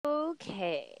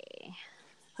Okay.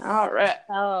 All right.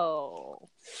 So,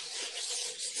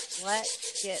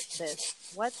 let's get this.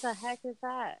 What the heck is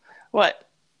that? What?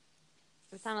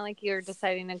 It sounded like you're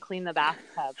deciding to clean the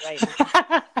bathtub right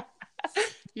now.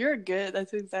 You're good.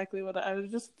 That's exactly what I was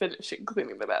just finishing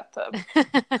cleaning the bathtub.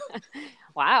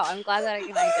 Wow, I'm glad that I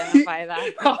can identify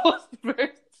that. That was very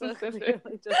So specific.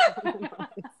 clearly just on the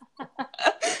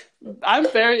noise. I'm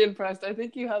very impressed. I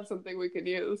think you have something we could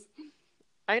use.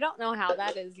 I don't know how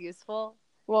that is useful.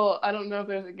 Well, I don't know if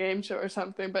there's a game show or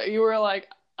something, but you were like,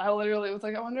 I literally was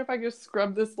like, I wonder if I could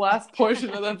scrub this last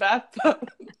portion of the bathtub.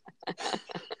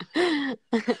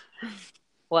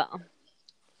 Well,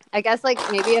 I guess like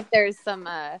maybe if there's some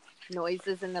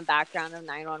noises in the background of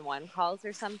 911 calls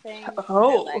or something.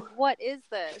 Oh. Like, what is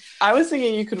this? I was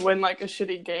thinking you could win like a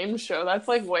shitty game show. That's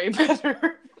like way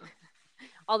better.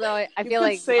 Although I You feel could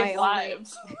like save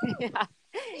lives.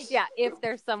 Yeah, if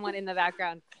there's someone in the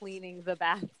background cleaning the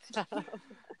bathtub.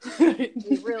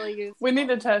 It's really useful. We need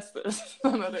to test this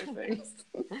on other things.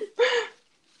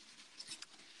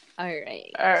 All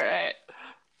right. All right.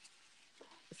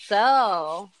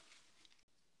 So,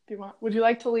 Would you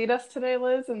like to lead us today,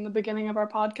 Liz, in the beginning of our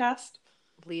podcast?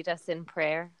 lead us in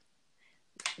prayer.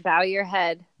 Bow your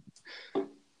head.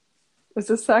 Is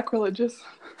this sacrilegious?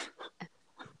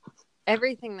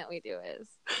 Everything that we do is.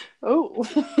 Oh.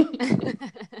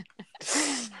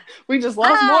 We just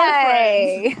lost more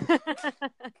friends.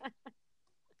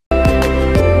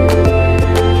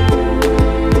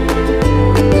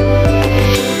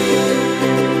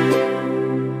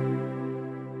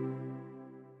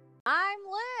 I'm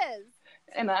Liz.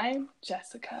 And I'm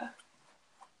Jessica.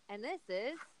 And this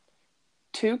is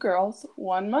 2 girls,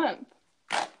 1 month.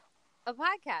 a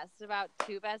podcast about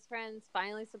 2 best friends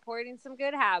finally supporting some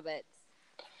good habits.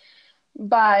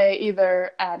 By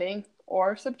either adding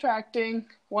or subtracting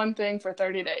one thing for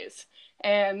 30 days.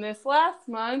 And this last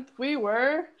month, we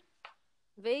were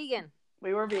vegan.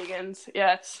 We were vegans,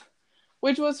 yes.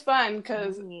 Which was fun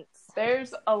because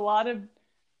there's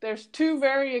 2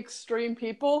 very extreme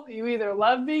people. You either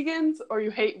love vegans or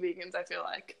you hate vegans, I feel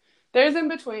like. There's in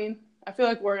between. I feel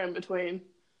like we're in between.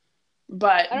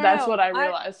 But that's what I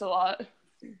realized a lot.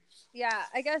 Yeah,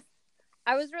 I guess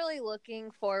I was really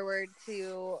looking forward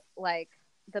to, like,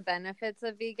 the benefits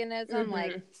of veganism,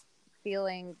 like,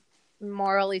 feeling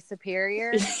morally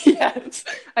superior. Yes,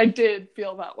 I did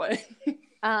feel that way.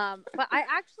 But I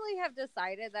actually have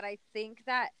decided that I think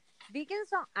that vegans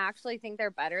don't actually think they're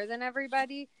better than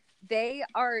everybody. They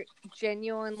are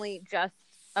genuinely just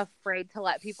afraid to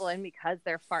let people in because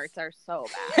their farts are so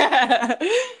bad.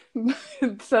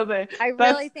 I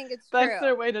really think it's true. That's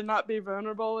their way to not be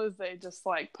vulnerable, is they just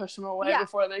like push them away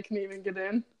before they can even get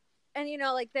in. And you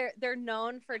know, like they're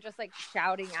known for just like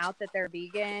shouting out that they're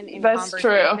vegan in That's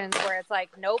conversations where it's like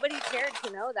nobody cared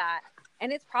to know that.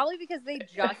 And it's probably because they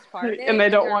just farted and they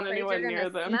don't want anyone near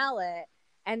them. Smell it.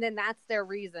 And then that's their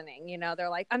reasoning, you know. They're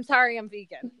like, I'm sorry, I'm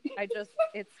vegan.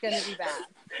 It's going to be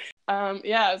bad.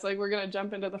 Yeah, it's like we're going to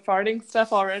jump into the farting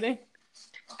stuff already.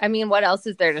 I mean, what else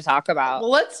is there to talk about? Well,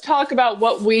 let's talk about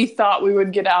what we thought we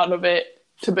would get out of it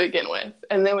to begin with.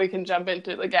 And then we can jump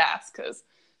into the gas because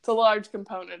it's a large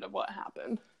component of what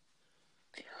happened.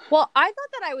 Well, I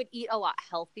thought that I would eat a lot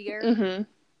healthier. Mm-hmm.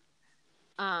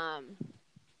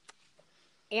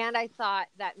 And I thought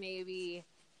that it'd be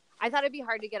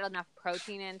hard to get enough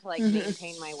protein in to like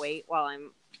maintain my weight while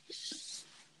I'm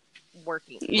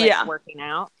working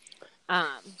out.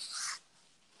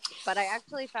 But I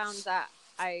actually found that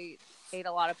I ate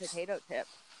a lot of potato chips,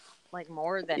 like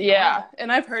more than normal.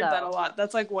 And I've heard that a lot.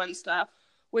 That's like one step,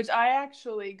 which I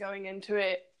actually, going into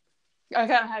it, I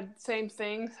kind of had the same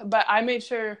things, but I made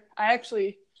sure I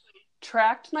actually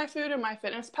tracked my food in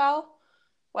MyFitnessPal,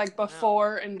 like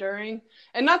before and during,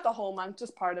 and not the whole month,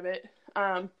 just part of it,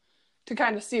 to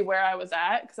kind of see where I was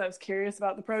at, because I was curious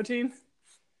about the protein.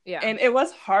 Yeah. And it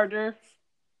was harder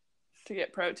to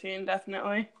get protein,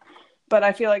 definitely. But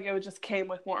I feel like it just came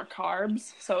with more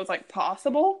carbs, so it was like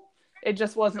possible. It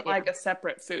just wasn't like a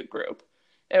separate food group.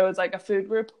 It was like a food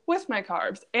group with my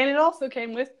carbs. And it also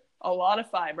came with a lot of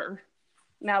fiber.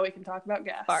 Now we can talk about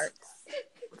gas.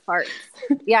 Farts.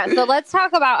 Yeah, so let's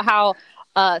talk about how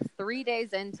 3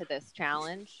 days into this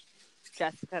challenge,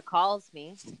 Jessica calls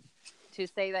me to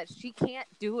say that she can't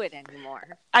do it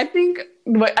anymore. I think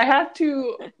I have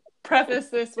to preface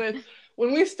this with,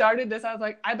 when we started this, I was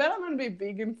like, I bet I'm going to be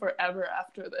vegan forever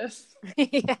after this.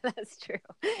 Yeah, that's true.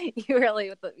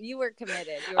 You were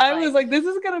committed. I was like, this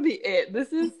is going to be it.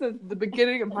 This is the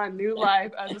beginning of my new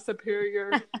life as a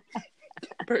superior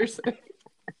person.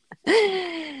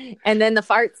 And then the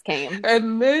farts came.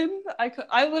 And then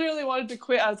I literally wanted to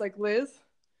quit. I was like, Liz,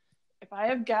 if I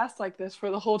have gas like this for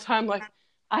the whole time, like,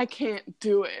 I can't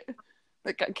do it.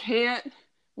 Like, I can't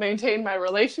maintain my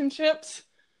relationships,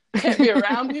 can't be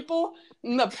around people.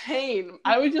 And the pain,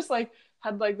 I would just, like,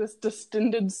 had, like, this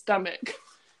distended stomach.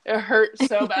 It hurt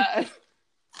so bad.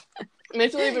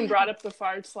 Mitchell even brought up the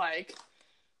farts, like,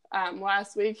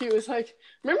 last week. He was like,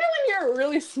 remember when you were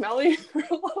really smelly for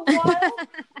a little while?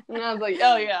 And I was like,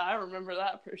 oh, yeah, I remember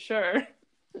that for sure.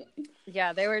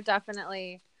 Yeah, they were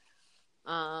definitely,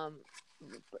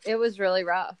 it was really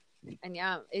rough. And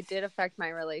yeah, it did affect my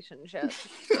relationship.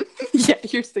 Yeah,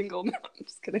 you're single now. I'm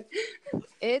just kidding.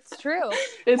 It's true.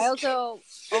 I also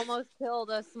almost killed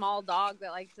a small dog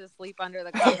that likes to sleep under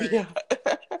the covers. Yeah.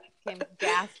 Came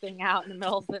gasping out in the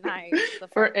middle of the night. The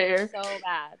for air. So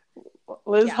bad.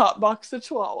 Liz hotboxed the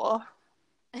Chihuahua.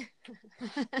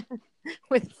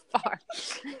 With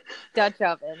farts. Dutch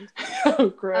oven. Oh,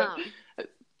 great.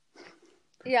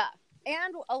 Yeah.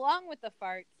 And along with the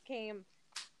farts came,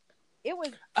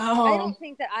 I don't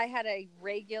think that I had a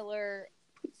regular,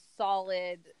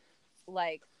 solid,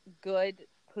 like, good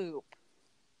poop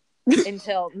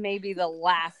until maybe the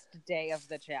last day of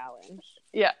the challenge.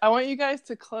 Yeah, I want you guys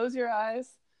to close your eyes,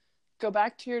 go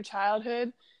back to your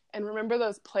childhood, and remember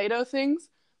those Play-Doh things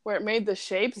where it made the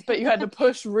shapes, but you had to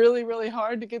push really, really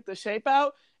hard to get the shape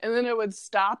out, and then it would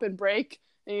stop and break,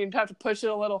 and you'd have to push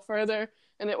it a little further,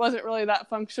 and it wasn't really that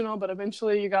functional, but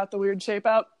eventually you got the weird shape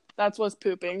out. That's what's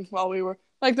pooping while we were,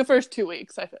 like, the first 2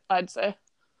 weeks, I'd say.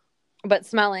 But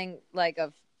smelling, like,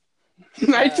 of...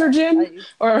 nitrogen?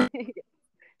 Or...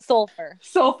 Sulfur.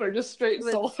 Just straight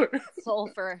sulfur.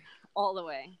 Sulfur all the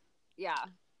way. Yeah.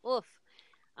 Oof.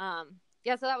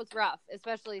 Yeah, so that was rough,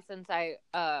 especially since I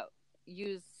have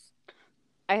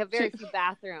very few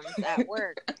bathrooms at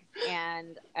work,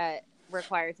 and it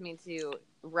requires me to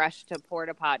rush to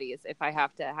porta potties if I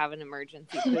have to have an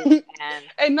emergency poop.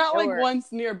 And not like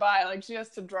one's nearby, like she has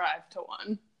to drive to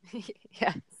one.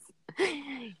 Yes.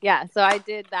 Yeah, so I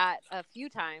did that a few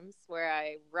times where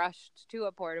I rushed to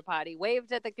a porta potty,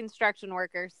 waved at the construction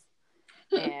workers,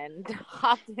 and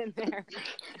hopped in there.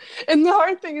 And the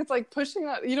hard thing is, like, pushing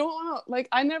out. You don't want to, like,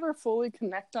 I never fully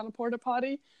connect on a porta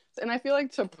potty, and I feel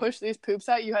like to push these poops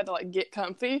out, you had to, like, get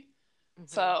comfy. Mm-hmm.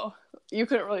 So you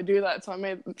couldn't really do that. So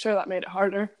I'm sure that made it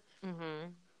harder. Mm-hmm.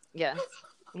 Yes,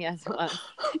 it was.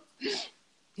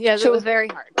 Yes, it was very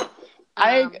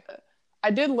hard. I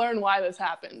did learn why this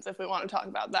happens, if we want to talk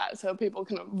about that, so people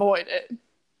can avoid it.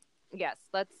 Yes,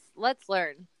 let's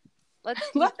learn. Let's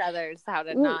teach others how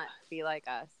to not be like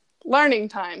us. Learning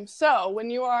time. So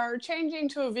when you are changing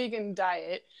to a vegan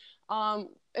diet,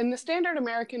 in the standard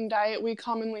American diet, we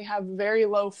commonly have very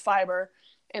low fiber,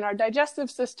 and our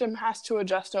digestive system has to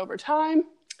adjust over time.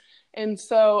 And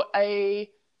so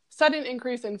a sudden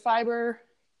increase in fiber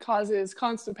causes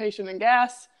constipation and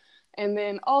gas. And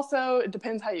then also, it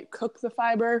depends how you cook the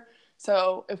fiber.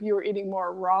 So if you were eating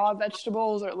more raw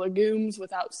vegetables or legumes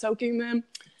without soaking them,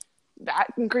 that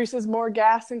increases more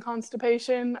gas and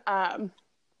constipation.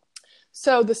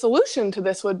 So the solution to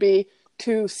this would be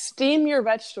to steam your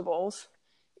vegetables,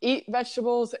 eat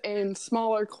vegetables in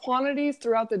smaller quantities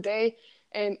throughout the day,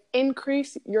 and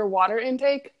increase your water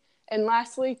intake. And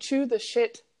lastly, chew the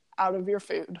shit out of your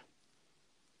food.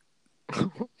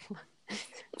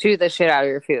 Chew the shit out of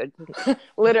your food.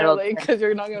 Literally, because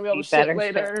you're not going to be able to shit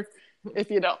later if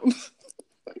you don't.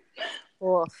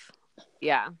 Oof.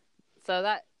 Yeah. So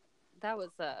that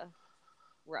was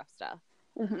rough stuff.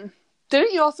 Mm-hmm.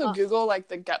 Didn't you also Google, like,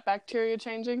 the gut bacteria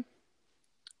changing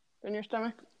in your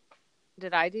stomach?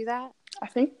 Did I do that? I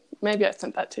think maybe I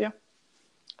sent that to you.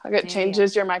 How it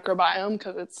changes your microbiome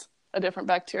because it's a different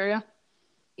bacteria.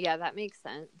 Yeah, that makes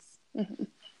sense. Mm-hmm.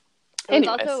 It was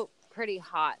also pretty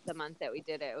hot the month that we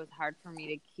did it. It was hard for me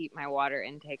to keep my water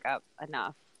intake up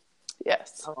enough.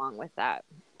 Yes. Along with that.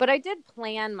 But I did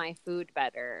plan my food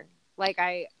better. Like,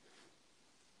 I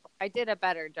did a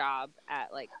better job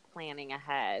at, like, planning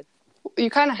ahead. You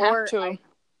kind of have to. I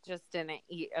just didn't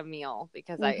eat a meal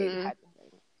because I had...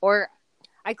 Or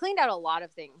I cleaned out a lot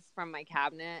of things from my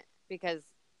cabinet because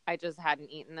I just hadn't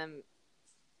eaten them.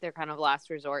 They're kind of last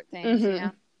resort things, you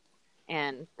know?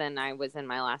 And then I was in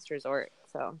my last resort,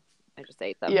 so I just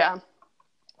ate them. Yeah.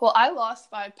 Well, I lost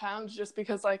 5 pounds just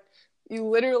because, like, you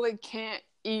literally can't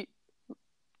eat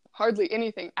hardly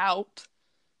anything out.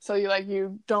 So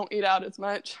you don't eat out as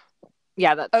much.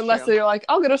 Yeah, that's unless true. You're like,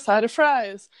 I'll get a side of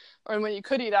fries. Or when you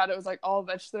could eat out, it was like all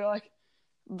they're like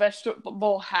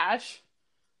vegetable hash.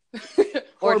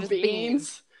 or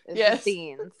beans. Yes.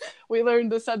 Beans. We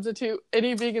learned to substitute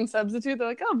any vegan substitute. They're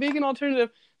like, oh, vegan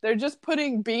alternative. They're just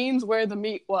putting beans where the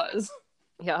meat was.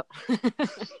 Yep.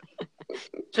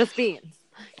 Just beans.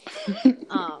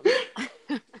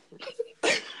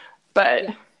 But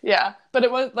yeah, but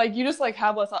it was like you just like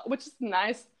have less, which is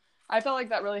nice. I felt like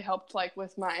that really helped like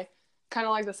with my kind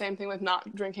of like the same thing with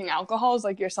not drinking alcohol is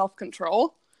like your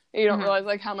self-control. And you don't realize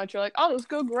like how much you're like, I'll just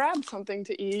go grab something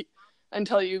to eat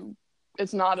until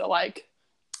it's not a like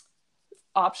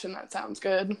option that sounds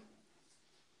good.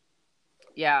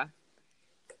 Yeah.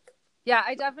 Yeah,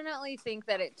 I definitely think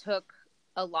that it took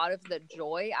a lot of the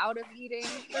joy out of eating.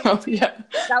 Oh yeah.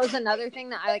 That was another thing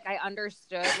that I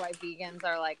understood why vegans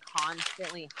are like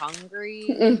constantly hungry.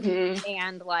 Mm-hmm.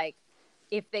 And like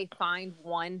if they find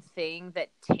one thing that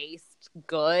tastes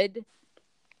good,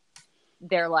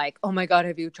 they're like, oh my God,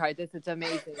 have you tried this? It's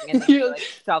amazing. And then like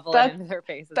shovel it into their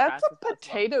face. That's a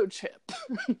potato chip.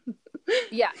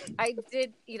 Yeah, I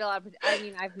did eat a lot of, I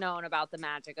mean, I've known about the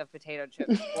magic of potato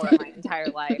chips for my entire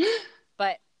life.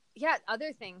 But yeah,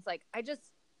 other things, like, I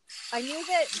knew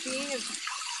that being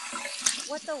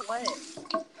what?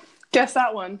 Guess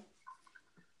that one.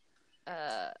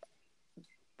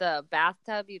 The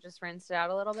bathtub, you just rinsed it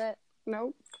out a little bit?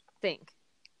 Nope. Sink.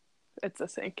 It's a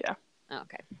sink, yeah.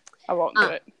 Okay. I won't do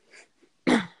it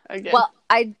again. Well,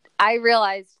 I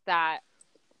realized that.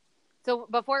 So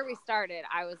before we started,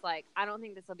 I was like, I don't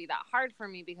think this will be that hard for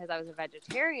me because I was a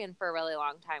vegetarian for a really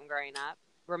long time growing up.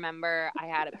 Remember, I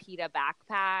had a PETA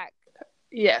backpack.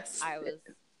 Yes. I was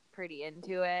pretty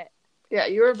into it. Yeah,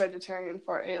 you were a vegetarian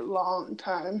for a long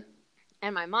time.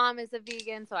 And my mom is a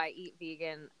vegan, so I eat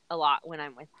vegan a lot when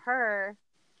I'm with her.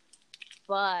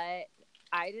 But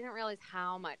I didn't realize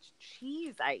how much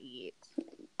cheese I eat.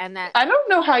 And that I don't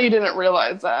know how you didn't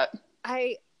realize that.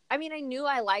 I mean, I knew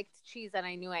I liked cheese and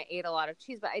I knew I ate a lot of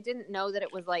cheese, but I didn't know that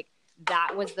it was like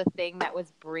that was the thing that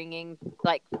was bringing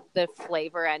like the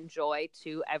flavor and joy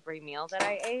to every meal that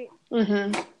I ate.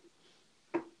 Mm-hmm.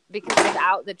 Because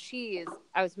without the cheese,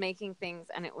 I was making things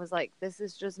and it was like, this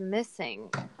is just missing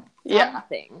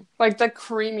something. Like the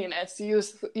creaminess.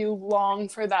 You long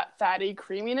for that fatty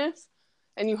creaminess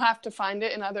and you have to find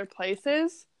it in other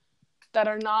places that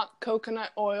are not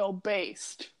coconut oil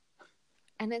based.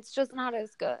 And it's just not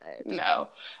as good. No.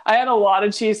 I had a lot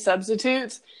of cheese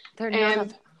substitutes. They're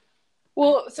not.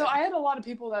 Well, so I had a lot of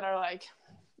people that are like,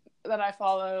 that I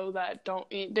follow that don't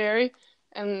eat dairy.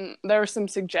 And there were some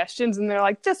suggestions and they're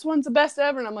like, this one's the best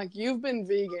ever. And I'm like, you've been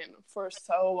vegan for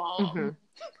so long.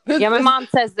 Mm-hmm. Yeah, my mom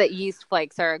says that yeast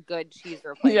flakes are a good cheese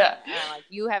replacement. Yeah. And I'm like,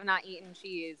 you have not eaten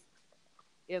cheese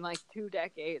in like 2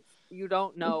 decades. You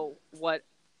don't know what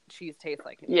cheese tastes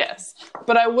like. Yes.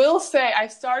 But I will say I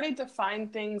started to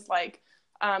find things like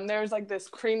there's like this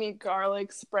creamy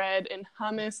garlic spread and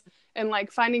hummus and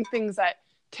like finding things that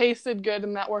tasted good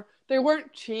and that they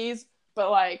weren't cheese,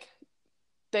 but like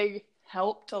they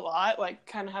helped a lot, like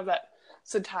kind of have that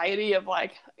satiety of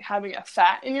like having a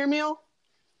fat in your meal.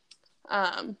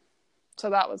 So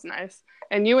that was nice.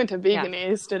 And you went to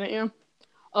Veganese, didn't you?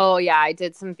 Oh yeah, I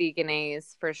did some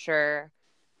Veganese for sure.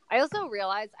 I also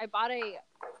realized I bought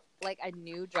a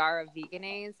new jar of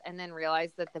Veganese and then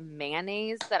realized that the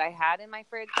mayonnaise that I had in my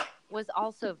fridge was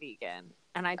also vegan.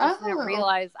 And I just didn't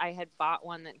realize I had bought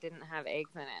one that didn't have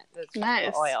eggs in it. That's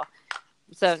nice. Oil.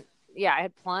 So yeah, I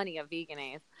had plenty of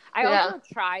Veganese. I also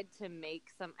tried to make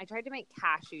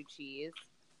cashew cheese.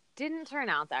 Didn't turn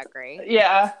out that great.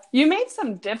 Yeah. You made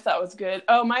some dip that was good.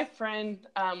 Oh, my friend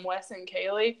Wes and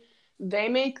Kaylee, they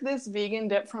make this vegan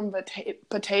dip from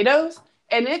potatoes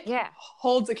and it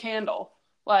holds a candle.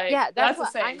 Like, yeah, that's the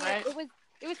same, right?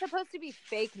 It was supposed to be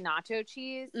fake nacho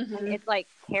cheese. Mm-hmm. And it's like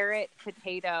carrot,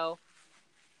 potato,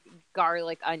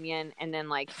 garlic, onion, and then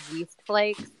like yeast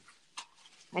flakes.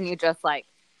 And you just like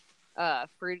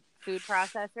food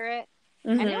processor it.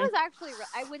 Mm-hmm. And it was actually,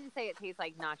 I wouldn't say it tastes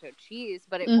like nacho cheese,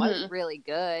 but it was really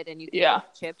good. And you could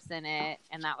put chips in it,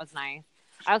 and that was nice.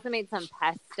 I also made some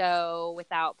pesto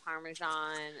without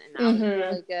Parmesan, and that was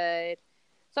really good.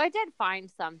 So I did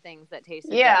find some things that tasted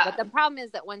good. But the problem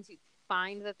is that once you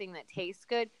find the thing that tastes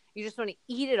good, you just want to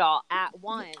eat it all at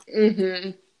once.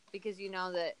 Mm-hmm. Because you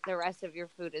know that the rest of your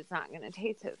food is not going to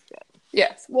taste as good.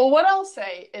 Yes. Well, what I'll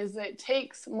say is it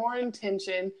takes more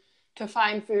intention to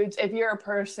find foods if you're a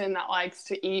person that likes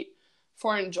to eat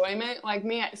for enjoyment. Like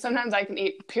me, sometimes I can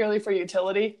eat purely for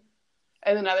utility.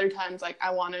 And then other times, like,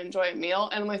 I want to enjoy a meal.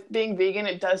 And with being vegan,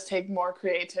 it does take more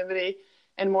creativity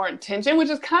and more intention, which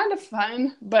is kind of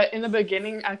fun. But in the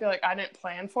beginning, I feel like I didn't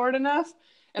plan for it enough.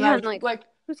 And I was like,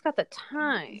 who's got the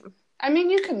time? I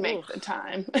mean, you can make the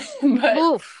time.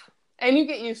 But, and you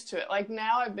get used to it. Like,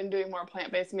 now I've been doing more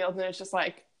plant-based meals, and it's just,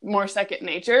 like, more second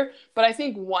nature. But I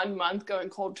think 1 month going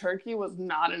cold turkey was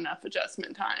not enough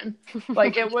adjustment time.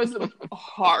 Like, it was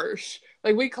harsh.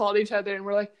 Like, we called each other, and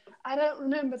we're like, I don't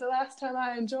remember the last time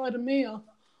I enjoyed a meal.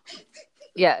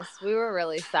 Yes, we were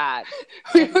really sad.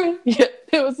 It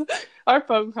was, our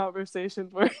phone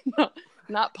conversations were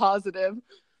not positive.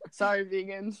 Sorry,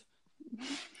 vegans.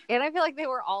 And I feel like they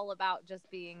were all about just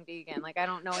being vegan. Like, I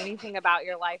don't know anything about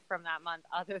your life from that month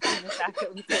other than the fact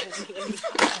that we didn't do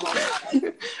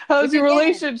anything. How's your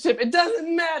relationship? It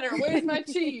doesn't matter. Where's my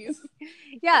cheese?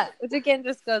 Yeah, which again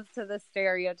just goes to the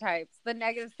stereotypes, the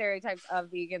negative stereotypes of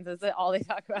vegans is that all they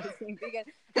talk about is being vegan.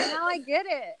 And now I get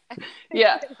it.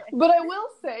 Yeah, but I will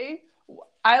say,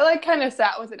 I like kind of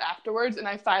sat with it afterwards, and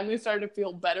I finally started to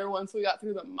feel better once we got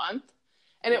through the month.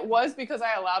 And it was because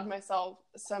I allowed myself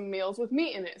some meals with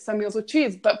meat in it, some meals with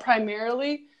cheese, but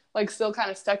primarily like still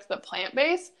kind of stuck to the plant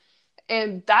base.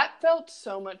 And that felt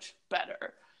so much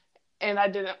better. And I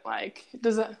didn't like,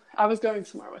 I was going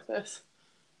somewhere with this.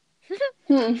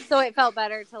 So it felt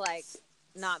better to like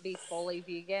not be fully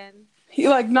vegan. You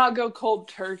like not go cold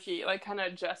turkey, like kind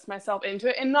of adjust myself into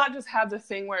it and not just have the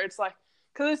thing where it's like,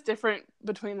 because it's different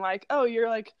between like, oh, you're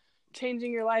like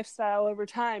changing your lifestyle over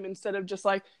time instead of just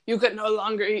like you could no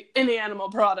longer eat any animal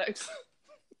products.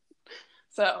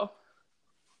 So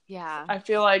yeah, I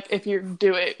feel like if you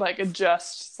do it like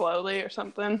adjust slowly or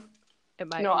something, it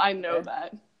might. No, I know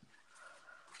that.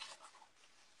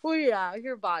 Well, yeah,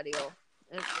 your body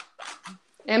will.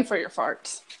 And for your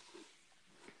farts.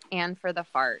 And for the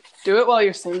fart. Do it while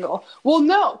you're single. Well,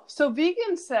 no. So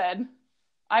vegan said,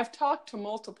 I've talked to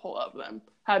multiple of them,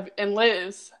 and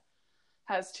Liz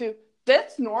has too.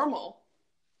 That's normal.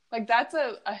 Like, that's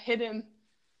a hidden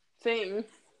thing.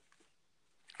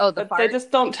 Oh, the that fart? They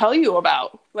just don't tell you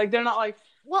about. Like, they're not like.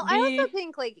 Well, I also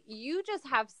think, like, you just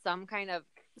have some kind of.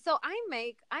 So I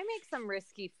make some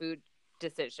risky food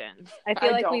decisions. I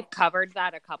feel like we've covered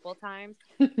that a couple times.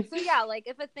 So yeah, like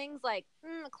if a thing's like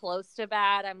close to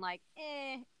bad, I'm like,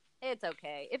 it's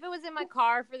okay. If it was in my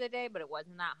car for the day, but it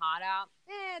wasn't that hot out,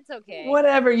 it's okay.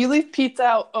 Whatever. You leave pizza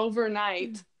out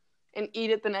overnight and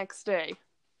eat it the next day.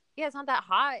 Yeah, it's not that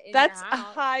hot. That's a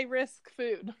high risk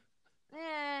food.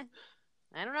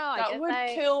 I don't know. That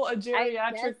would kill a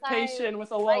geriatric patient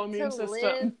with a low immune system.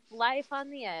 Live life on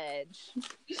the edge.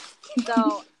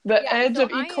 So the edge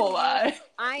of E. coli.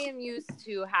 I am used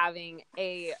to having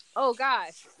oh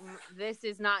gosh, this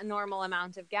is not normal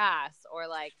amount of gas, or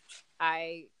like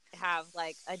I have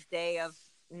like a day of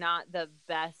not the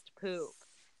best poop.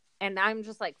 And I'm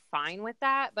just like fine with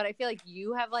that. But I feel like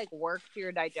you have like worked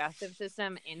your digestive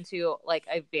system into like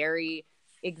a very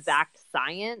exact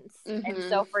science. Mm-hmm. And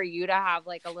so for you to have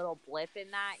like a little blip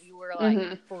in that, you were like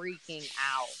freaking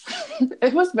out.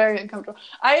 It was very uncomfortable.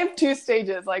 I have 2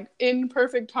 stages, like in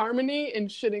perfect harmony and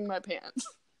shitting my pants.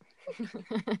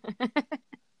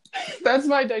 That's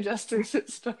my digestive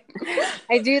system.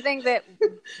 I do think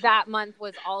that month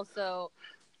was also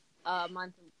a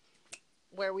month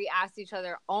where we asked each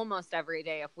other almost every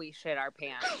day if we shit our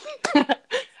pants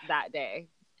that day.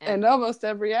 And almost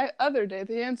every other day,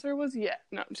 the answer was yeah.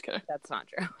 No, I'm just kidding. That's not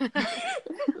true.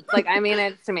 Like, I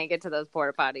managed to make it to those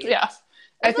porta potties. Yeah.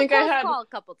 I think I had a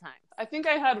couple times. I think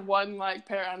I had one like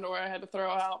pair of underwear I had to throw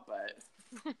out,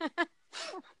 but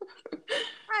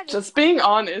just being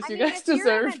honest, you guys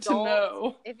deserve to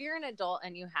know. If you're an adult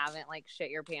and you haven't like shit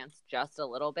your pants just a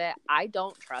little bit, I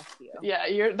don't trust you.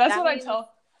 Yeah, that's what I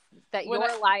tell. That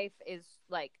your life is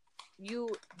like, you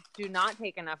do not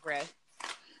take enough risks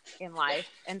in life,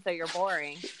 and so you're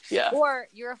boring. Yeah. Or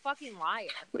you're a fucking liar.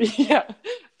 Yeah.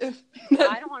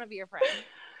 I don't want to be your friend.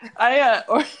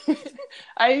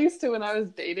 I used to, when I was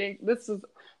dating, this is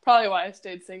probably why I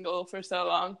stayed single for so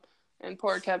long, and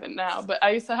poor Kevin now, but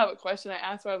I used to have a question I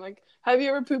asked where I'm like, have you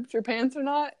ever pooped your pants or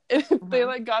not? And if they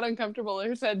like got uncomfortable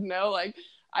or said no, like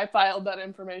I filed that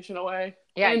information away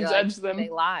and judged them. They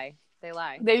lie.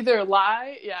 They either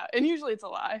lie, yeah, and usually it's a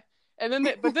lie. And then,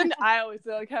 but then I always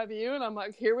say like, "Have you?" And I'm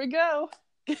like, "Here we go."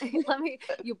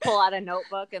 You pull out a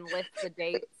notebook and list the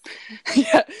dates.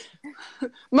 Yeah,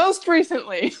 most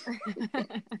recently.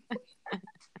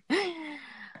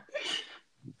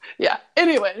 Yeah.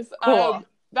 Anyways, cool.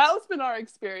 That's been our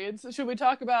experience. Should we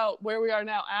talk about where we are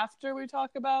now after we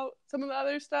talk about some of the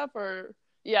other stuff, or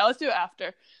yeah, let's do it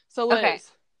after. So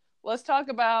Liz, let's talk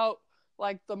about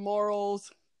like the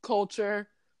morals, culture,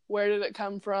 where did it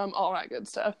come from, all that good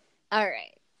stuff. All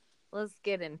right, let's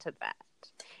get into that.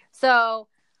 So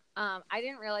I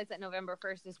didn't realize that November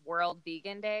 1st is World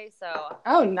Vegan Day.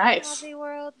 So nice. Happy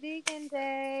World Vegan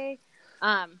Day.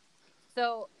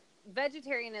 So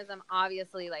vegetarianism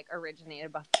obviously like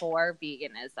originated before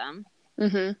veganism.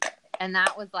 Mm-hmm. And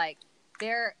that was like,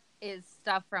 there is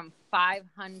stuff from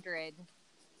 500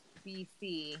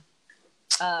 BC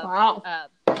of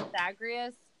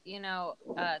Pythagoras,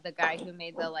 the guy who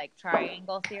made the like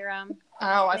triangle theorem.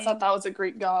 Oh, I thought that was a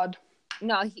Greek god.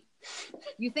 No,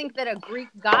 you think that a Greek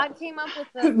god came up with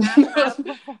the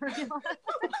mathematical formula?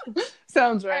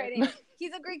 Sounds right. Right.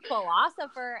 He's a Greek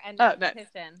philosopher and mathematician.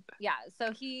 Nice. Yeah,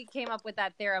 so he came up with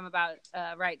that theorem about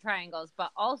right triangles,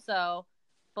 but also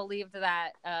believed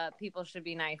that people should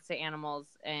be nice to animals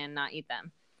and not eat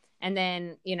them. And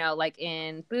then, you know, like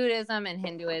in Buddhism and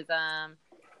Hinduism,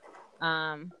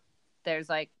 there's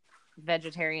like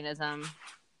vegetarianism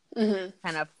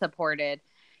kind of supported.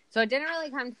 So it didn't really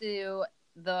come to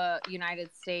the United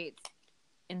States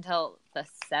until the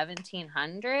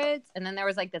 1700s. And then there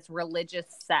was like this religious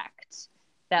sect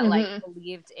that like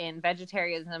believed in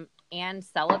vegetarianism and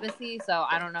celibacy. So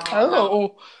I don't know.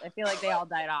 I feel like they all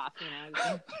died off,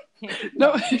 you know.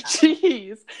 No,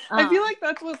 jeez. I feel like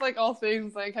that's with like all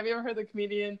things. Like, have you ever heard the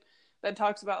comedian that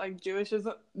talks about like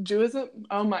Jewism?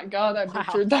 Oh my God, I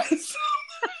pictured that.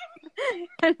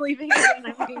 I'm leaving it and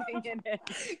I'm leaving it in.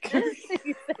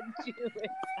 You said Jewish.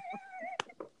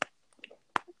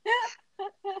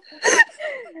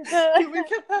 Can we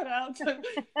get that out?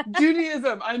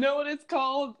 Judaism. I know what it's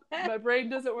called. My brain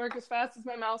doesn't work as fast as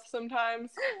my mouth sometimes.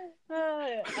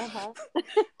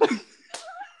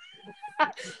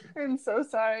 I'm so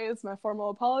sorry. It's my formal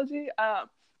apology.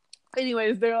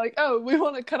 Anyways, they're like, oh, we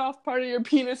want to cut off part of your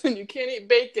penis and you can't eat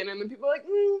bacon. And then people are like,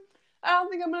 I don't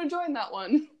think I'm going to join that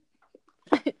one.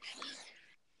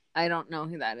 I don't know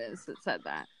who that is that said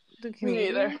that. Me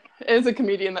neither. It's a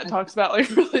comedian that talks about like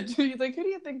religion. He's like, who do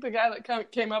you think the guy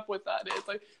that came up with that is?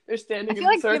 Like, they're standing in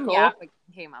a circle. Jim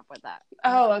Gaffigan came up with that.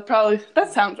 Oh,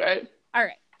 that sounds right. All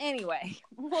right. Anyway,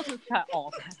 we'll just cut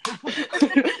all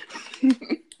that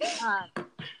out.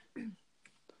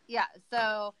 Yeah.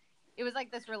 So it was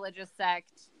like this religious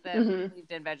sect that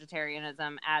believed in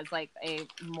vegetarianism as like a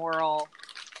moral,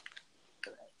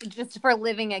 just for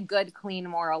living a good, clean,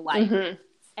 moral life.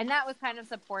 And that was kind of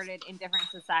supported in different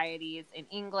societies in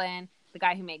England. The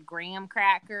guy who made graham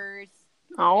crackers,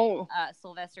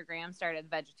 Sylvester Graham, started the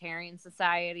Vegetarian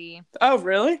Society. Oh,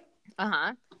 really?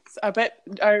 Uh-huh. I bet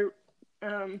are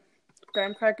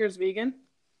graham crackers vegan?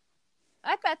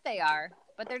 I bet they are,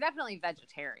 but they're definitely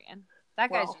vegetarian.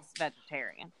 That guy's just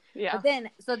vegetarian. Yeah. But then,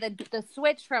 so the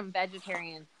switch from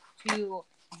vegetarian to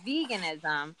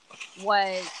veganism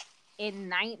was in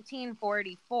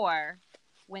 1944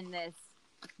 when this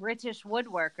British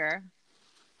woodworker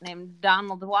named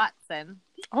Donald Watson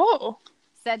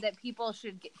said that people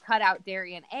should cut out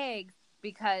dairy and eggs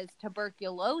because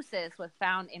tuberculosis was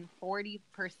found in 40%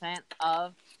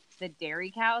 of the dairy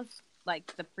cows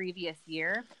like the previous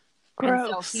year.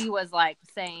 Gross. And so he was like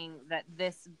saying that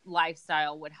this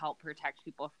lifestyle would help protect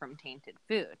people from tainted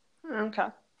food. Okay.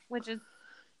 Which is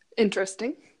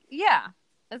interesting. Yeah.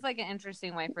 It's like an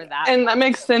interesting way for that. And that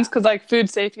makes sense because like food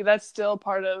safety, that's still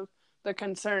part of the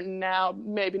concern now.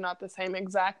 Maybe not the same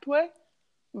exact way,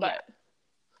 but. Yeah.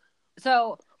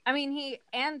 So, I mean,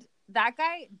 that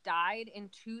guy died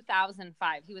in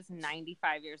 2005. He was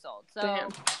 95 years old. So Damn.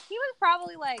 He was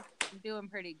probably like doing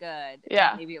pretty good.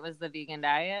 Yeah. Maybe it was the vegan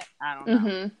diet. I don't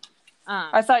know.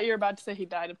 I thought you were about to say he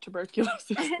died of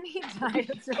tuberculosis. And he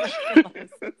died of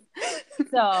tuberculosis.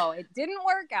 So it didn't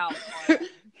work out for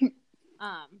him.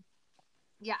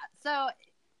 Yeah. So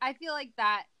I feel like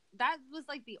that was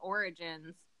like the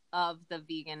origins of the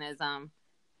veganism,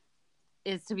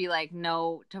 is to be like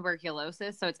no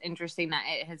tuberculosis. So it's interesting that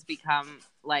it has become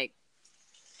like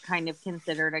kind of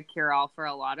considered a cure-all for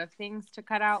a lot of things to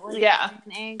cut out like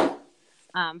eggs.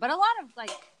 But a lot of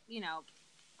like,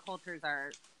 cultures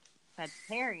are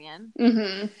vegetarian.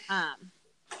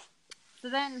 So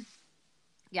then,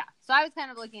 yeah. So I was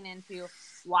kind of looking into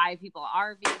why people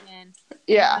are vegan.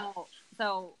 Yeah.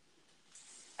 So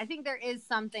I think there is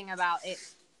something about it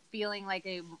feeling like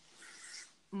a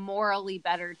morally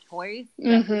better choice.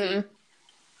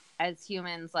 As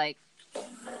humans, like,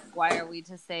 why are we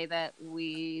to say that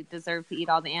we deserve to eat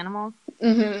all the animals?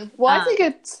 Well, I think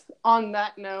it's on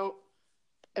that note,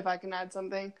 if I can add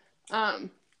something,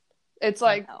 it's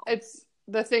like, it's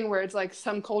the thing where it's like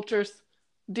some cultures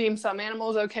deem some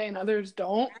animals okay and others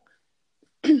don't.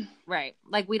 Right.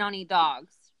 Like we don't eat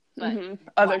dogs, but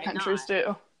other countries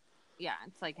do. Yeah,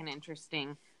 it's like an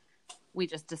interesting, we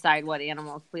just decide what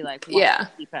animals we like want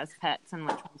to keep as pets and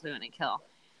which ones we want to kill.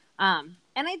 And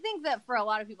I think that for a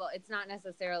lot of people, it's not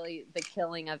necessarily the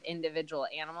killing of individual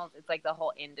animals. It's like the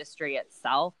whole industry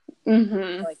itself.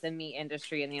 Like the meat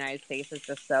industry in the United States is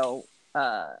just so,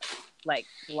 like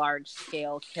large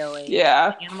scale killing.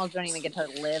 Yeah. Animals don't even get to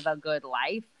live a good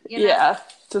life. Yeah.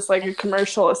 Just like a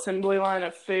commercial assembly line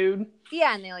of food.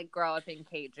 Yeah. And they like grow up in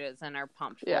cages and are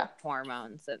pumped with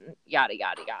hormones and yada,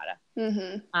 yada,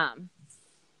 yada.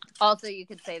 Also, you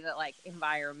could say that like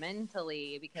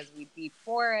environmentally, because we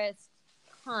deforest,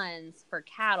 tons for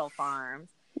cattle farms.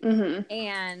 Mm-hmm.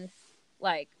 And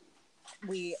like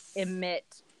we emit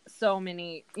so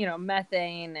many,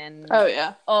 methane and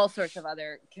all sorts of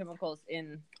other chemicals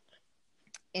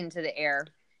into the air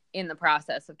in the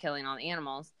process of killing all the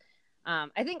animals.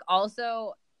 I think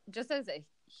also just as a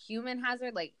human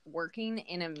hazard, like working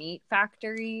in a meat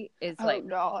factory is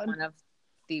one of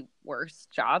the worst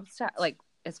jobs to, like,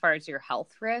 as far as your health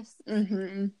risks.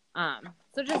 Mm-hmm.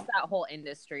 So just that whole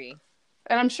industry.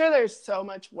 And I'm sure there's so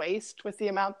much waste with the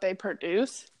amount they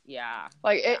produce. Yeah.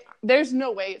 Like, there's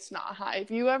no way it's not high. If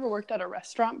you ever worked at a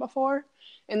restaurant before,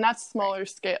 and that's smaller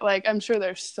scale, like, I'm sure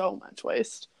there's so much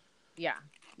waste. Yeah.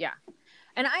 Yeah.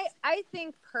 And I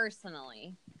think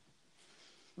personally,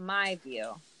 my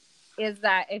view is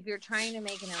that if you're trying to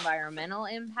make an environmental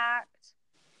impact,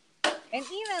 and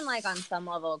even like on some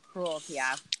level of cruelty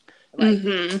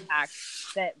impact,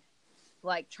 that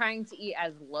like trying to eat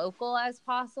as local as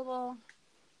possible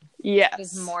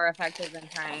is more effective than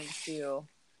trying to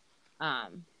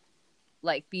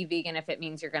like be vegan if it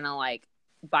means you're gonna like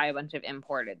buy a bunch of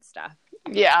imported stuff.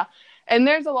 Yeah. And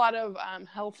there's a lot of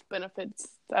health benefits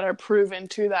that are proven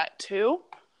to that too.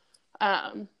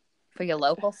 For your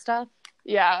local stuff?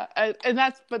 Yeah. And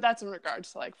that's in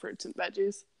regards to like fruits and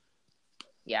veggies.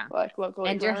 Yeah. Like locally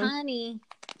and grown. Your honey.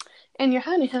 And your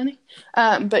honey.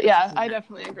 But yeah, I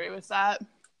definitely agree with that.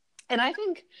 And I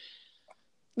think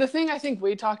the thing I think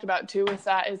we talked about too with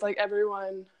that is like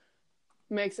everyone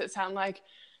makes it sound like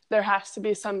there has to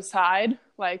be some side,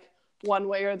 like one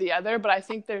way or the other. But I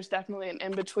think there's definitely an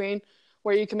in-between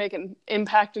where you can make an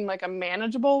impact in like a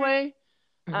manageable way.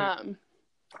 Mm-hmm.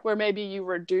 Where maybe you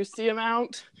reduce the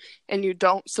amount and you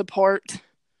don't support,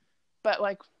 but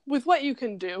like with what you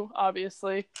can do,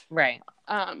 obviously. Right.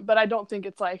 But I don't think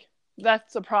it's like,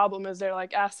 that's the problem, is they're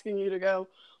like asking you to go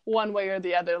one way or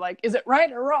the other. Like, is it right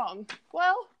or wrong?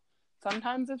 Well,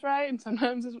 sometimes it's right and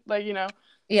sometimes it's like,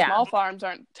 small farms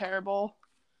aren't terrible.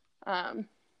 And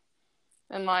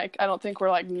like, I don't think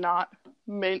we're like not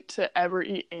meant to ever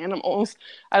eat animals.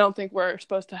 I don't think we're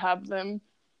supposed to have them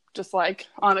just like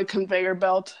on a conveyor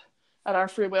belt at our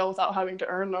free will without having to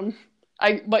earn them.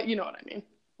 But you know what I mean?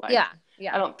 Like, yeah.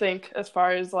 I don't think as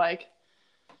far as like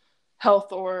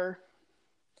health or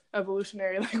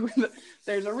evolutionary, like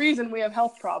there's a reason we have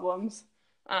health problems.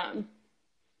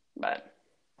 But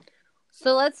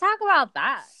so let's talk about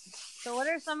that. So what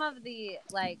are some of the,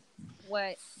 like,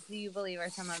 what do you believe are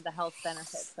some of the health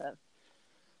benefits of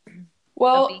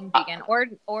being vegan,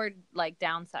 or like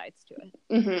downsides to it?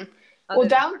 Mm-hmm. Well,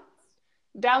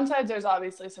 downsides, there's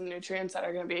obviously some nutrients that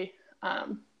are going to be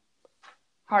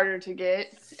harder to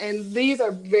get. And these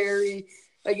are very,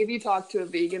 like, if you talk to a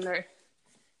vegan,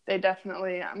 they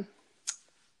definitely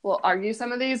will argue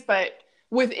some of these. But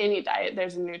with any diet,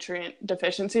 there's a nutrient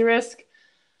deficiency risk.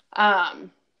 A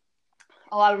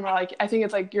lot of them are like, I think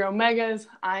it's like your omegas,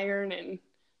 iron, and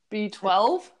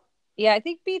B12. Yeah, I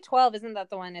think B12, isn't that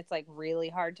the one it's like really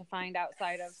hard to find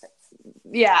outside of?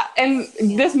 Yeah, and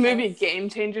this movie Game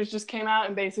Changers just came out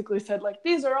and basically said like,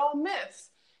 these are all myths.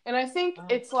 And I think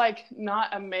it's like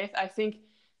not a myth. I think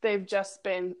they've just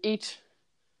been each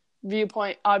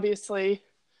viewpoint. Obviously,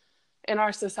 in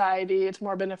our society, it's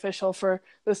more beneficial for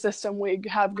the system we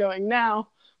have going now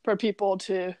for people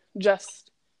to just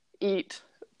eat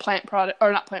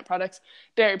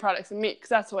dairy products and meat, because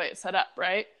that's the way it's set up,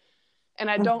 right? And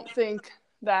I don't think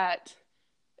that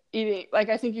eating, like,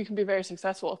 I think you can be very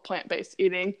successful with plant-based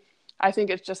eating. I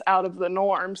think it's just out of the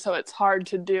norm, so it's hard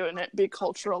to do and it be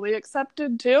culturally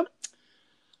accepted too.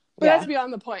 But that's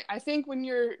beyond the point. I think when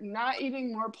you're not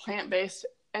eating more plant-based,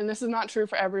 and this is not true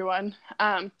for everyone,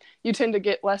 you tend to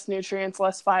get less nutrients,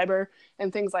 less fiber,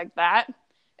 and things like that.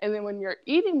 And then when you're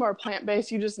eating more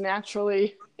plant-based, you just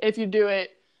naturally, if you do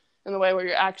it in the way where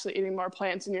you're actually eating more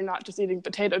plants and you're not just eating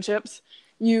potato chips,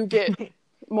 you get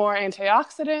more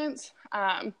antioxidants.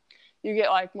 You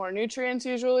get like more nutrients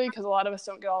usually, because a lot of us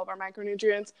don't get all of our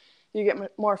micronutrients. You get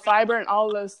more fiber, and all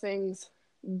of those things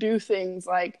do things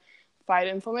like fight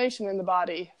inflammation in the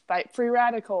body, fight free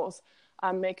radicals,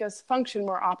 make us function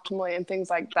more optimally, and things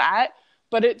like that.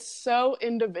 But it's so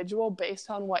individual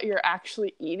based on what you're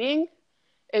actually eating.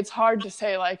 It's hard to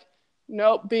say like,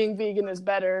 nope, being vegan is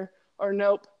better, or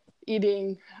nope,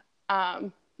 eating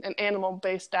an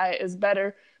animal-based diet is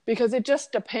better, because it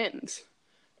just depends.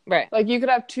 Right. Like, you could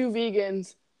have two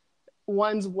vegans,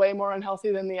 one's way more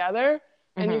unhealthy than the other,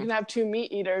 and you can have two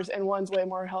meat eaters and one's way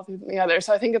more healthy than the other.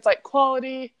 So I think it's like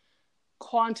quality,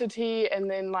 quantity, and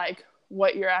then like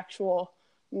what your actual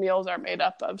meals are made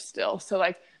up of still. So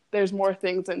like there's more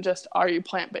things than just are you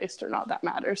plant-based or not that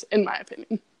matters, in my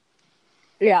opinion.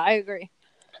 Yeah, I agree.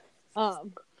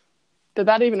 Did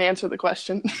that even answer the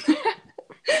question?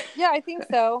 Yeah, I think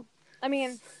so. I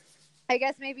mean, I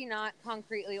guess maybe not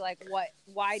concretely, like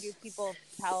why do people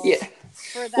tell Yeah.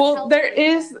 for the Well, health there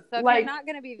reasons. is, So if like, you're not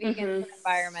going to be vegan for the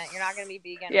environment, you're not going to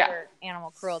be vegan Yeah. for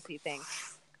animal cruelty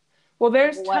things. well,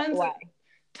 there's What tons way?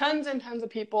 tons and tons of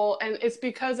people, and it's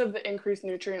because of the increased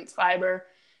nutrients, fiber,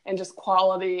 and just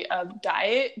quality of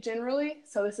diet generally.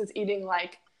 So this is eating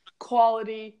like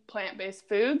quality plant-based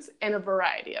foods and a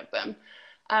variety of them.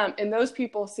 And those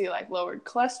people see like lowered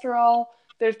cholesterol.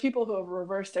 There's people who have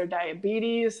reversed their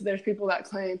diabetes. There's people that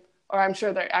claim, or I'm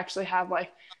sure they actually have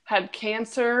like had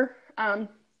cancer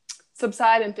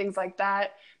subside and things like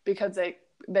that, because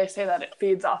they say that it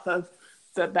feeds off of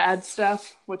the bad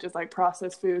stuff, which is like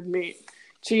processed food, meat,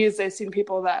 cheese. They've seen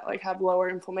people that like have lower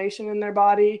inflammation in their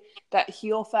body, that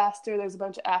heal faster. There's a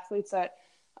bunch of athletes that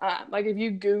like if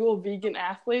you Google vegan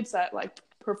athletes that like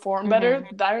perform better,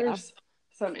 there's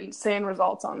some insane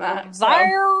results on that. There's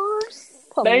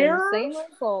some There's insane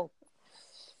results.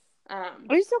 Are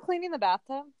you still cleaning the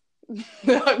bathtub?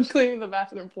 I'm cleaning the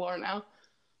bathroom floor now.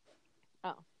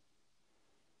 Oh,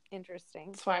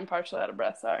 interesting. That's why I'm partially out of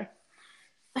breath. Sorry.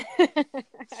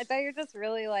 I thought you were just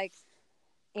really like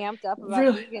amped up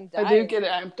about vegan diet. I do get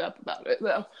amped up about it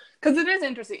though, because it is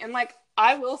interesting. And like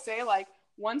I will say, like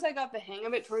once I got the hang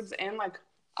of it towards the end, like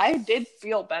I did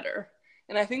feel better.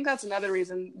 And I think that's another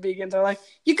reason vegans are like,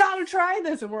 you gotta try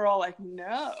this, and we're all like,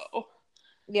 no.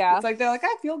 Yeah, it's like they're like,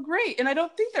 I feel great, and I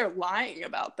don't think they're lying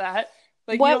about that.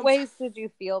 Like, what ways did you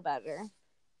feel better?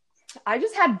 I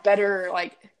just had better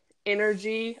like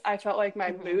energy. I felt like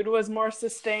my mood was more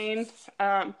sustained.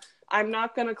 I'm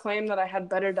not gonna claim that I had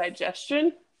better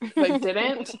digestion. I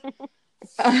didn't.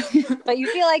 But you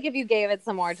feel like if you gave it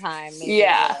some more time, maybe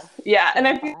yeah, and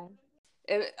I feel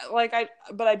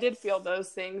but I did feel those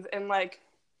things, and like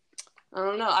I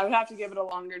don't know, I would have to give it a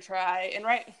longer try. And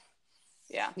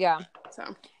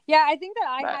so yeah, I think that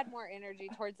I had more energy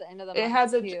towards the end of the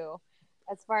month too.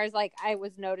 As far as like I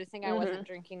was noticing, I wasn't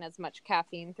drinking as much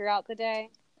caffeine throughout the day.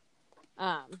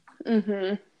 So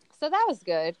that was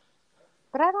good,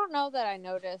 but I don't know that I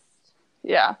noticed.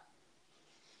 Yeah.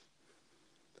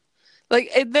 Like,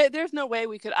 there's no way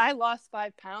I lost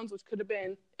 5 pounds, which could have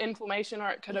been inflammation, or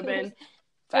it could have been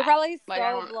fat. You're probably so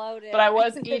like, bloated. But I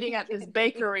was eating at this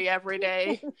bakery every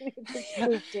day.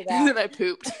 And then I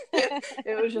pooped.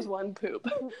 It was just one poop.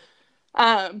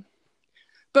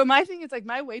 But my thing is, like,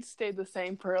 my weight stayed the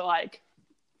same for, like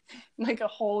a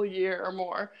whole year or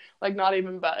more. Like, not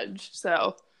even budged.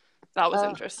 So, that was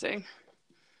interesting.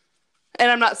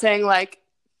 And I'm not saying, like,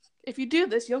 if you do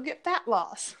this, you'll get fat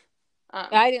loss.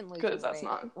 I didn't lose because that's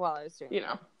not while I was doing it.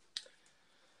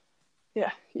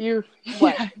 Yeah, you.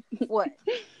 What? Yeah. What?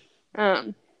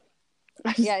 I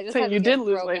just saying you did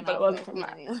lose weight, but it wasn't from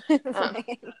that.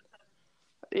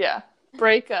 Yeah,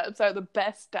 breakups are the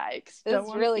best dikes. It's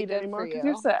don't really eat good anymore for you. Because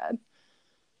you're sad.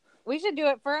 We should do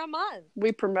it for a month.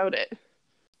 We promote it.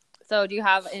 So, do you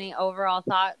have any overall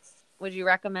thoughts? Would you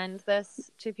recommend this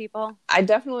to people? I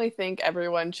definitely think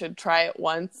everyone should try it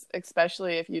once,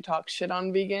 especially if you talk shit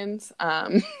on vegans.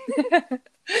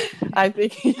 I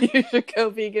think you should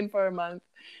go vegan for a month,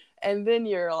 and then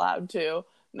you're allowed to.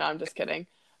 No, I'm just kidding.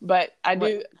 But I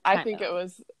think it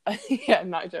was, yeah, I'm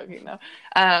not joking though.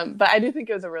 But I do think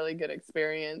it was a really good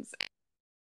experience.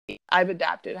 I've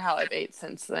adapted how I've ate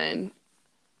since then.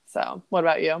 So, what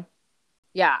about you?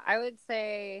 Yeah, I would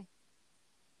say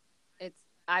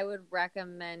I would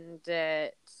recommend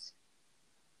it,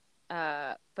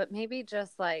 but maybe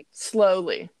just like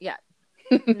slowly. Yeah,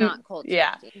 not cold turkey.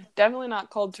 Yeah, definitely not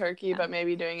cold turkey, but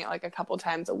maybe doing it like a couple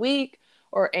times a week,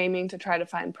 or aiming to try to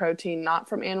find protein not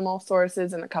from animal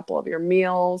sources in a couple of your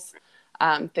meals.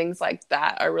 Things like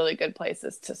that are really good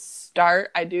places to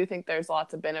start. I do think there's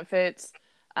lots of benefits.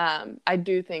 I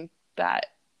do think that,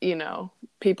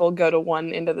 people go to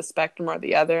one end of the spectrum or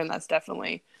the other, and that's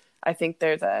definitely, I think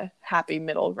there's a happy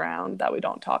middle ground that we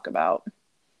don't talk about.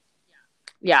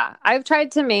 Yeah, I've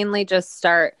tried to mainly just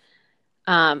start,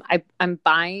 I'm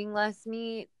buying less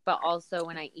meat, but also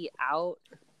when I eat out,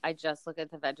 I just look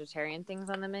at the vegetarian things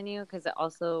on the menu, because it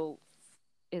also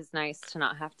is nice to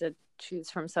not have to choose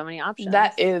from so many options.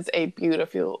 That is a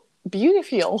beautiful.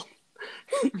 Beautiful.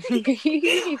 The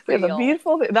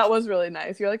beautiful thing. That was really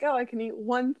nice. You're like, oh, I can eat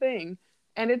one thing,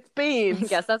 and it's beans. I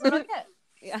guess that's what I get.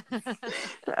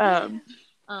 Yeah.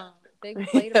 Big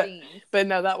plate of beans. But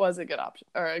no, that was a good option,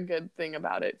 or a good thing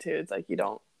about it too. It's like you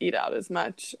don't eat out as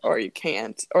much, or you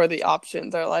can't, or the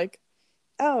options are like,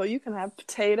 oh, you can have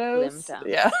potatoes.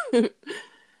 Yeah.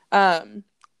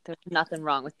 There's nothing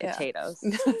wrong with potatoes.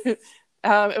 If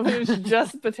it was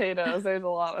just potatoes, there's a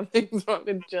lot of things wrong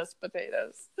with just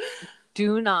potatoes.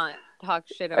 Do not talk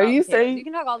shit about you potatoes. saying You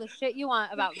can talk all the shit you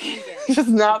want about vegans. just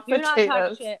not Do potatoes? not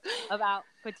talk shit about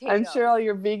potatoes. I'm sure all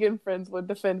your vegan friends would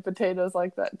defend potatoes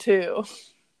like that too.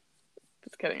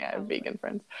 Just kidding, I have vegan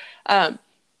friends.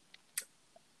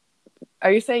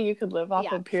 Are you saying you could live off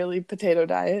a purely potato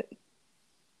diet?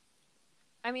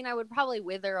 I mean, I would probably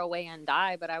wither away and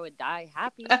die, but I would die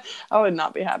happy. I would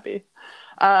not be happy.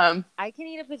 I can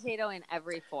eat a potato in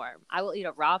every form. I will eat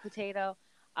a raw potato.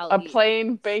 I'll eat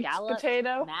plain baked scallops,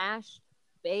 potato, mashed,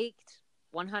 baked,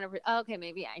 100%. Okay,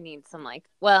 maybe I need some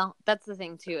well, that's the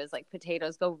thing too, is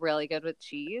potatoes go really good with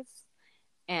cheese.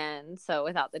 And so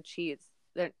without the cheese,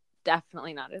 they're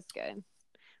definitely not as good.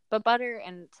 But butter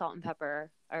and salt and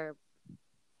pepper are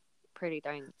pretty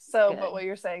darn good. But what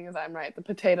you're saying is I'm right. The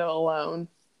potato alone.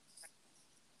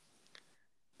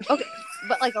 Okay,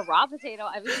 but a raw potato,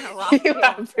 I've eaten a raw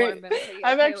potato before.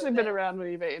 I've actually been around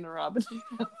when you've eaten a raw potato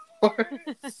before.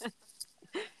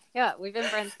 Yeah, we've been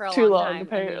friends for a Too long long, time.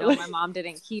 apparently. And, my mom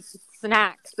didn't keep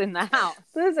snacks in the house.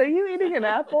 Liz, are you eating an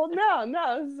apple?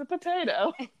 No, this is a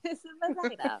potato. This is a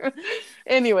potato.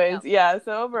 Anyways, yeah.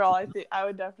 So overall, I think I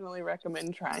would definitely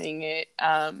recommend trying it.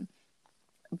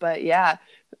 But yeah,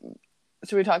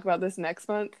 should we talk about this next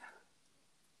month?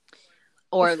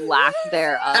 Or lack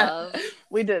thereof.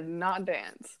 We did not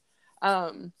dance.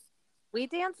 We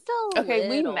danced a little. Okay,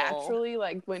 we naturally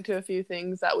went to a few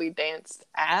things that we danced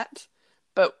at,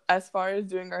 but as far as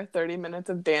doing our 30 minutes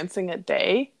of dancing a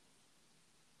day,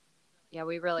 yeah,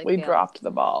 we dropped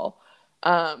the ball.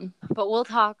 But we'll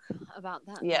talk about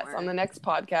that. Yes, more on the next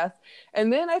podcast.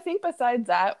 And then I think besides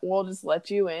that, we'll just let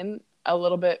you in a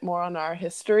little bit more on our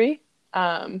history.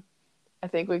 I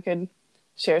think we could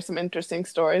share some interesting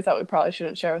stories that we probably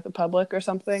shouldn't share with the public or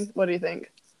something. What do you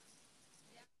think?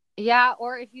 Yeah,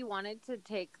 or if you wanted to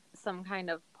take some kind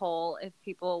of poll, if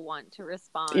people want to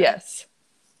respond. Yes.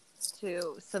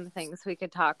 To some things we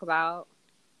could talk about.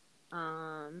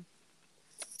 But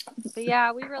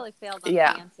yeah, we really failed on the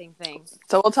dancing thing.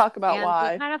 So we'll talk about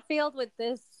why. We kind of failed with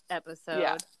this episode.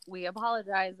 Yeah. We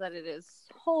apologize that it is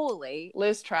wholly.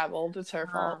 Liz traveled. It's her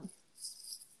fault.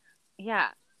 Yeah.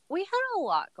 We had a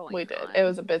lot going on. We did. It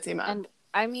was a busy month. And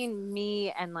I mean,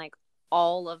 me and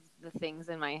all of the things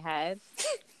in my head.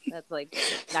 That's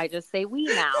I just say we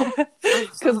now.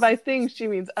 Because by things, she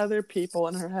means other people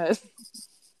in her head.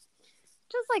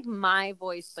 Just my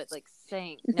voice, but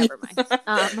saying, never mind.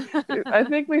 I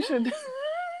think we should.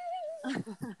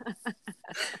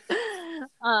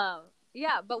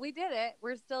 Yeah, but we did it.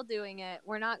 We're still doing it.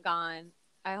 We're not gone.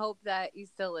 I hope that you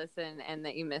still listen and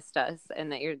that you missed us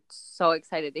and that you're so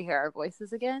excited to hear our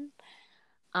voices again.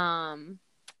 And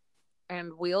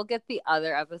we'll get the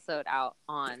other episode out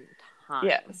on time.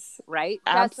 Yes. Right?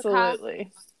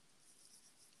 Absolutely. Jessica?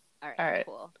 All right.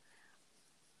 Cool.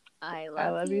 I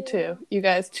love you too. You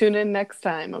guys tune in next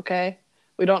time, okay?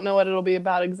 We don't know what it'll be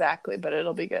about exactly, but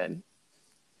it'll be good.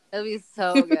 It'll be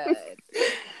so good.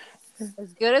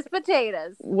 As good as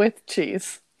potatoes. With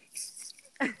cheese.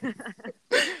 All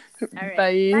right.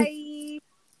 Bye. Bye.